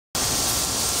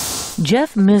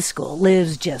Jeff Miskell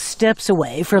lives just steps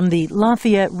away from the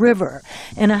Lafayette River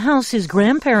in a house his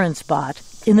grandparents bought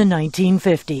in the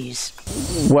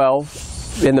 1950s. Well,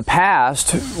 in the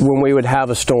past, when we would have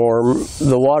a storm,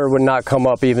 the water would not come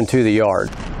up even to the yard.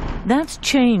 That's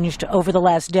changed over the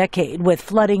last decade, with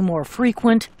flooding more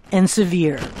frequent and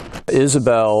severe.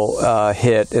 Isabel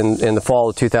hit in the fall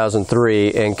of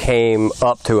 2003 and came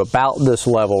up to about this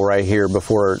level right here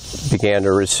before it began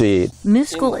to recede.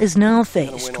 Miskell is now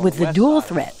faced with the dual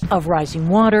threat of rising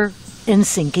water and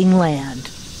sinking land.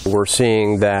 We're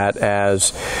seeing that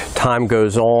as time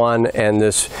goes on and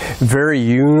this very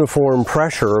uniform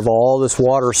pressure of all this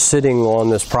water sitting on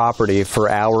this property for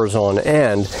hours on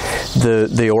end,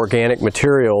 the organic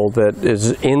material that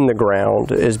is in the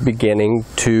ground is beginning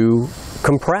to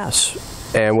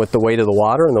compress. And with the weight of the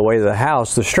water and the weight of the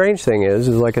house, the strange thing is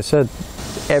like I said,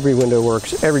 every window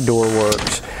works, every door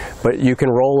works, but you can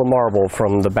roll a marble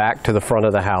from the back to the front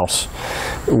of the house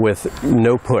with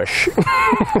no push.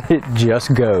 It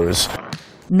just goes.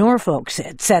 Norfolk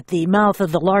sits at the mouth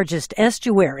of the largest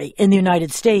estuary in the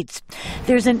United States.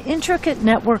 There's an intricate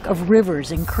network of rivers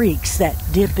and creeks that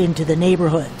dip into the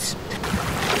neighborhoods.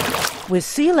 With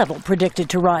sea level predicted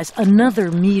to rise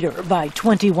another meter by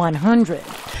 2100,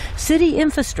 city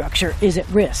infrastructure is at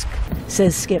risk,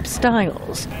 says Skip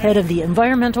Stiles, head of the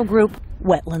environmental group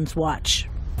Wetlands Watch.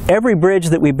 Every bridge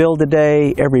that we build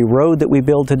today, every road that we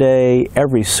build today,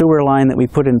 every sewer line that we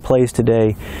put in place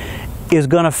today is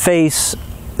going to face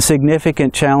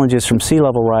significant challenges from sea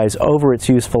level rise over its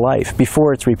useful life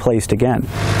before it's replaced again.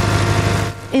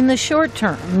 In the short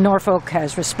term, Norfolk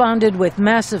has responded with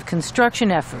massive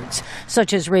construction efforts,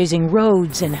 such as raising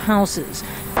roads and houses,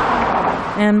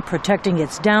 and protecting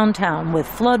its downtown with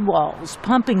flood walls,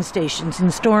 pumping stations,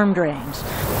 and storm drains.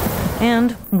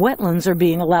 And wetlands are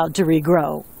being allowed to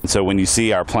regrow. So when you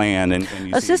see our plan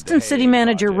Assistant City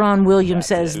Manager Ron Williams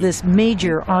says this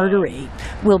major artery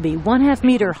will be 1/2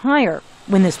 meter higher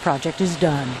when this project is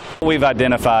done. We've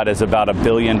identified as about $1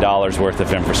 billion worth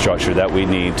of infrastructure that we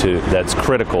need that's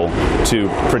critical to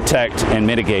protect and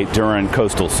mitigate during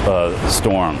coastal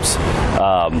storms.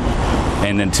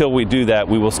 And until we do that,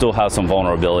 we will still have some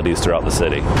vulnerabilities throughout the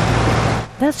city.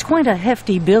 That's quite a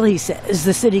hefty bill, he says,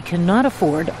 the city cannot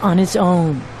afford on its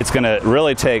own. It's going to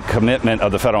really take commitment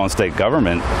of the federal and state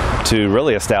government to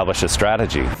really establish a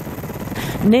strategy.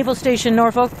 Naval Station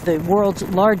Norfolk, the world's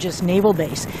largest naval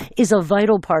base, is a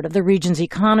vital part of the region's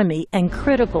economy and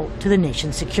critical to the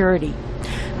nation's security.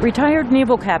 Retired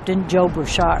naval captain Joe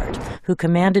Bouchard, who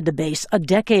commanded the base a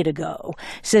decade ago,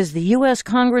 says the U.S.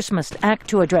 Congress must act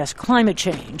to address climate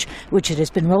change, which it has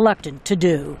been reluctant to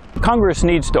do. Congress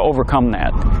needs to overcome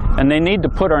that, and they need to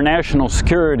put our national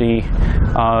security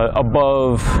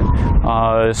above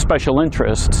special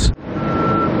interests.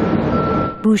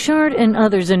 Bouchard and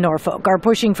others in Norfolk are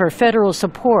pushing for federal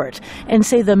support and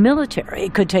say the military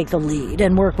could take the lead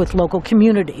and work with local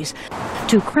communities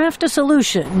to craft a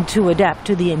solution to adapt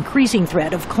to the increasing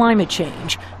threat of climate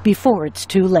change before it's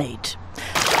too late.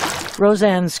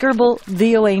 Rosanne Skirble,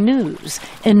 VOA News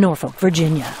in Norfolk,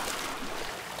 Virginia.